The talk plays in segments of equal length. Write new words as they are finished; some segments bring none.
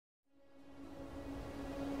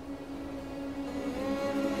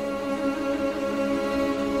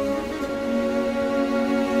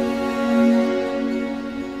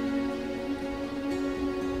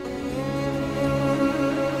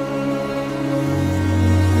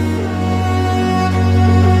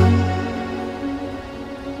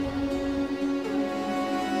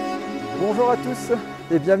tous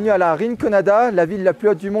et bienvenue à la Rinconada, la ville la plus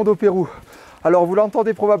haute du monde au Pérou. Alors vous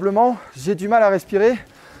l'entendez probablement, j'ai du mal à respirer.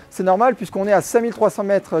 C'est normal puisqu'on est à 5300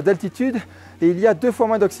 mètres d'altitude et il y a 2 fois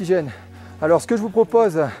moins d'oxygène. Alors ce que je vous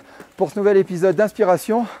propose pour ce nouvel épisode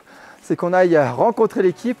d'inspiration, c'est qu'on aille rencontrer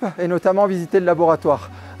l'équipe et notamment visiter le laboratoire.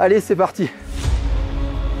 Allez, c'est parti!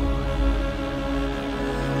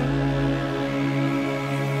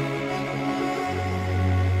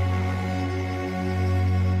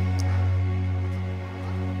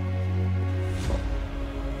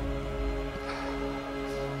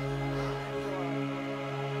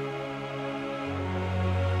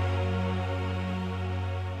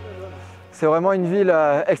 C'est vraiment une ville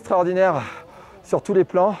extraordinaire sur tous les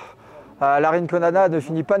plans. La Rinconada ne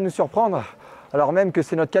finit pas de nous surprendre, alors même que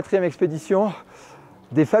c'est notre 4e expédition.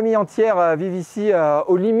 Des familles entières vivent ici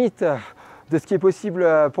aux limites de ce qui est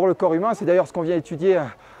possible pour le corps humain. C'est d'ailleurs ce qu'on vient étudier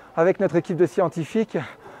avec notre équipe de scientifiques.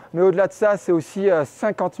 Mais au-delà de ça, c'est aussi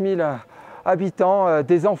 50 000 habitants,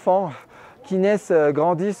 des enfants qui naissent,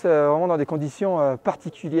 grandissent vraiment dans des conditions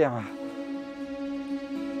particulières.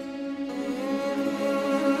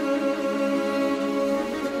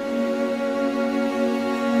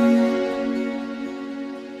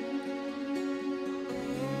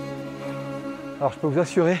 Alors je peux vous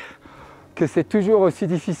assurer que c'est toujours aussi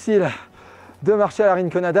difficile de marcher à la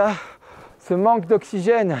Rinconada. Ce manque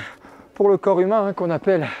d'oxygène pour le corps humain qu'on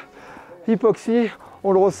appelle hypoxie,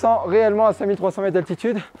 on le ressent réellement à 5300 mètres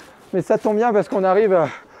d'altitude. Mais ça tombe bien parce qu'on arrive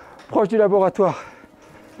proche du laboratoire.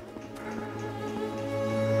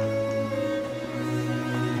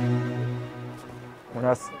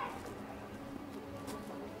 Voilà.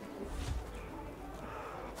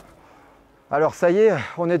 Alors ça y est,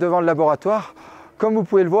 on est devant le laboratoire. Comme vous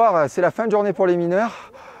pouvez le voir, c'est la fin de journée pour les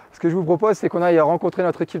mineurs. Ce que je vous propose, c'est qu'on aille rencontrer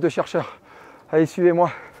notre équipe de chercheurs. Allez,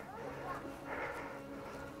 suivez-moi.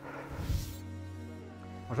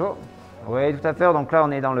 Bonjour. Oui, tout à fait. Donc là,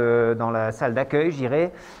 on est dans la salle d'accueil, je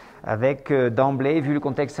dirais, avec d'emblée, vu le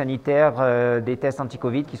contexte sanitaire, des tests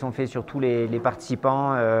anti-Covid qui sont faits sur tous les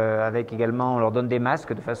participants, avec également, on leur donne des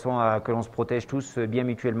masques de façon à que l'on se protège tous bien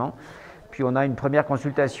mutuellement. Puis on a une première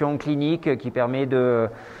consultation clinique qui permet de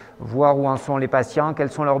voir où en sont les patients,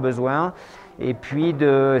 quels sont leurs besoins, et puis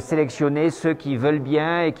de sélectionner ceux qui veulent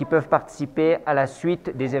bien et qui peuvent participer à la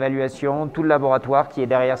suite des évaluations, tout le laboratoire qui est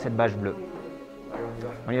derrière cette bâche bleue.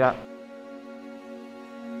 On y va.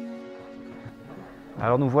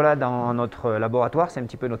 Alors nous voilà dans notre laboratoire, c'est un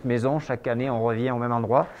petit peu notre maison, chaque année on revient au même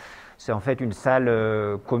endroit. C'est en fait une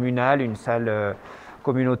salle communale, une salle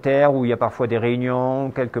communautaire où il y a parfois des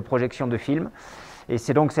réunions, quelques projections de films. Et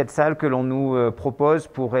c'est donc cette salle que l'on nous propose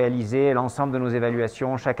pour réaliser l'ensemble de nos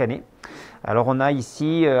évaluations chaque année. Alors on a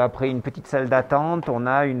ici, après une petite salle d'attente, on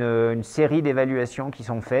a une série d'évaluations qui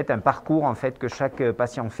sont faites, un parcours en fait que chaque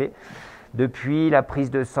patient fait. Depuis la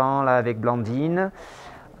prise de sang là, avec Blandine,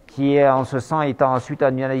 qui est en ce sang étant ensuite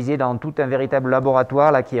analysé dans tout un véritable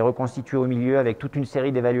laboratoire là, qui est reconstitué au milieu avec toute une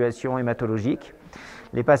série d'évaluations hématologiques.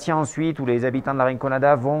 Les patients ensuite, ou les habitants de la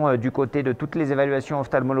Rinconada, vont du côté de toutes les évaluations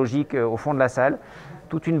ophtalmologiques au fond de la salle.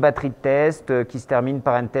 Toute une batterie de tests qui se termine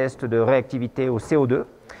par un test de réactivité au CO2.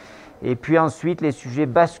 Et puis ensuite, les sujets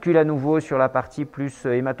basculent à nouveau sur la partie plus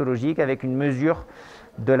hématologique avec une mesure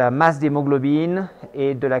de la masse d'hémoglobine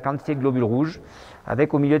et de la quantité de globules rouges,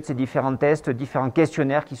 avec au milieu de ces différents tests, différents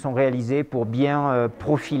questionnaires qui sont réalisés pour bien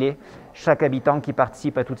profiler chaque habitant qui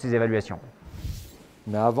participe à toutes ces évaluations.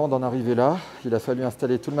 Mais avant d'en arriver là, il a fallu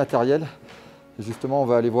installer tout le matériel. Et justement, on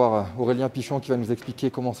va aller voir Aurélien Pichon qui va nous expliquer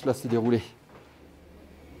comment cela s'est déroulé.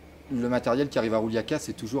 Le matériel qui arrive à Rouliaca,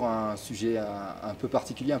 c'est toujours un sujet un peu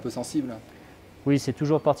particulier, un peu sensible. Oui, c'est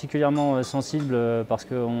toujours particulièrement sensible parce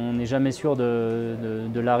qu'on n'est jamais sûr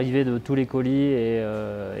de l'arrivée de tous les colis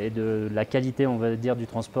et de la qualité, on va dire, du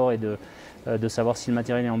transport et de savoir si le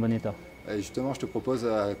matériel est en bon état. Et justement, je te propose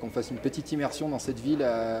qu'on fasse une petite immersion dans cette ville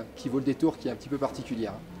qui vaut le détour, qui est un petit peu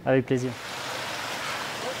particulière. Avec plaisir.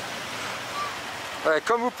 Ouais,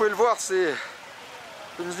 comme vous pouvez le voir, c'est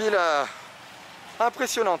une ville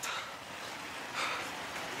impressionnante.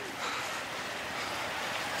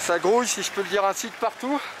 Ça grouille, si je peux le dire ainsi, de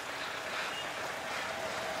partout.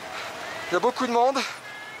 Il y a beaucoup de monde.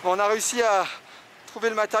 On a réussi à trouver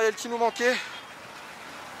le matériel qui nous manquait.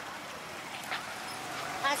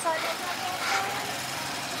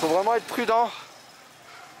 Il faut vraiment être prudent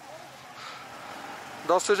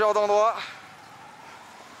dans ce genre d'endroit.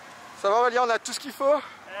 Ça va, Valia, on a tout ce qu'il faut? Oui.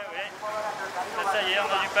 Ça y est,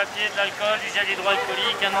 on a du papier, de l'alcool, du gel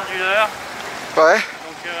hydroalcoolique, un onduleur. Ouais.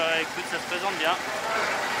 Donc écoute, ça se présente bien.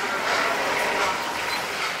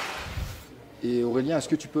 Et Aurélien, est-ce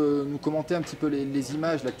que tu peux nous commenter un petit peu les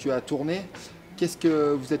images là, que tu as tournées? Qu'est-ce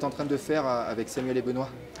que vous êtes en train de faire avec Samuel et Benoît?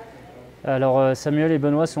 Alors Samuel et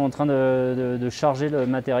Benoît sont en train de charger le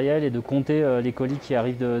matériel et de compter les colis qui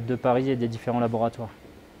arrivent de Paris et des différents laboratoires.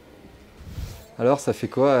 Alors ça fait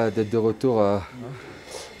quoi d'être de retour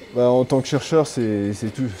En tant que chercheur, c'est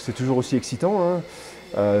toujours aussi excitant,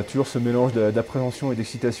 hein. Toujours ce mélange d'appréhension et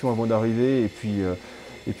d'excitation avant d'arriver, et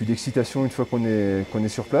puis d'excitation une fois qu'on est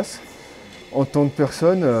sur place. En tant que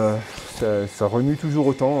personne, ça remue toujours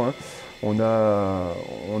autant, hein. On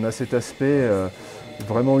a cet aspect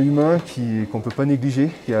vraiment humain qu'on ne peut pas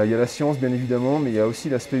négliger. Il y a la science bien évidemment, mais il y a aussi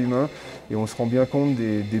l'aspect humain, et on se rend bien compte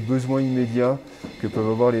des besoins immédiats que peuvent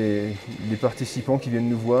avoir les participants qui viennent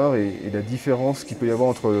nous voir, et la différence qu'il peut y avoir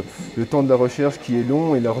entre le temps de la recherche qui est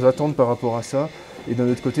long et leurs attentes par rapport à ça, et d'un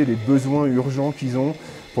autre côté les besoins urgents qu'ils ont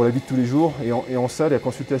pour la vie de tous les jours. Et en ça, la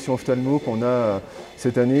consultation ophtalmo qu'on a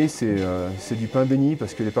cette année, c'est du pain béni,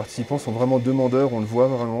 parce que les participants sont vraiment demandeurs, on le voit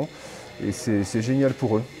vraiment, et c'est génial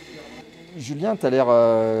pour eux. Julien, tu as l'air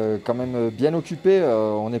quand même bien occupé.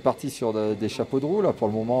 On est parti sur des chapeaux de roue là, pour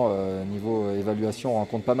le moment. Niveau évaluation, on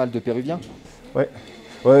rencontre pas mal de Péruviens.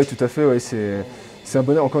 Ouais, tout à fait. Ouais, c'est un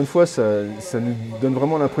bonheur. Encore une fois, ça nous donne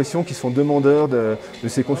vraiment l'impression qu'ils sont demandeurs de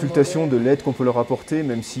ces consultations, de l'aide qu'on peut leur apporter,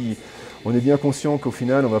 même si on est bien conscient qu'au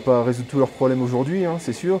final, on ne va pas résoudre tous leurs problèmes aujourd'hui, hein,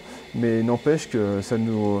 c'est sûr, mais n'empêche que ça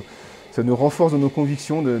nous renforce dans nos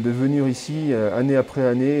convictions de venir ici année après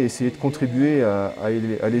année, essayer de contribuer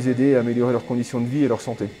à les aider à améliorer leurs conditions de vie et leur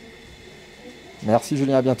santé. Merci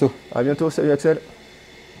Julien, à bientôt. À bientôt, salut Axel.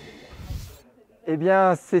 Eh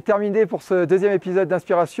bien, c'est terminé pour ce deuxième épisode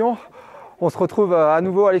d'Inspiration. On se retrouve à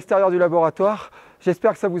nouveau à l'extérieur du laboratoire.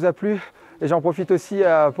 J'espère que ça vous a plu, et j'en profite aussi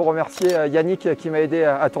pour remercier Yannick qui m'a aidé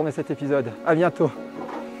à tourner cet épisode. À bientôt.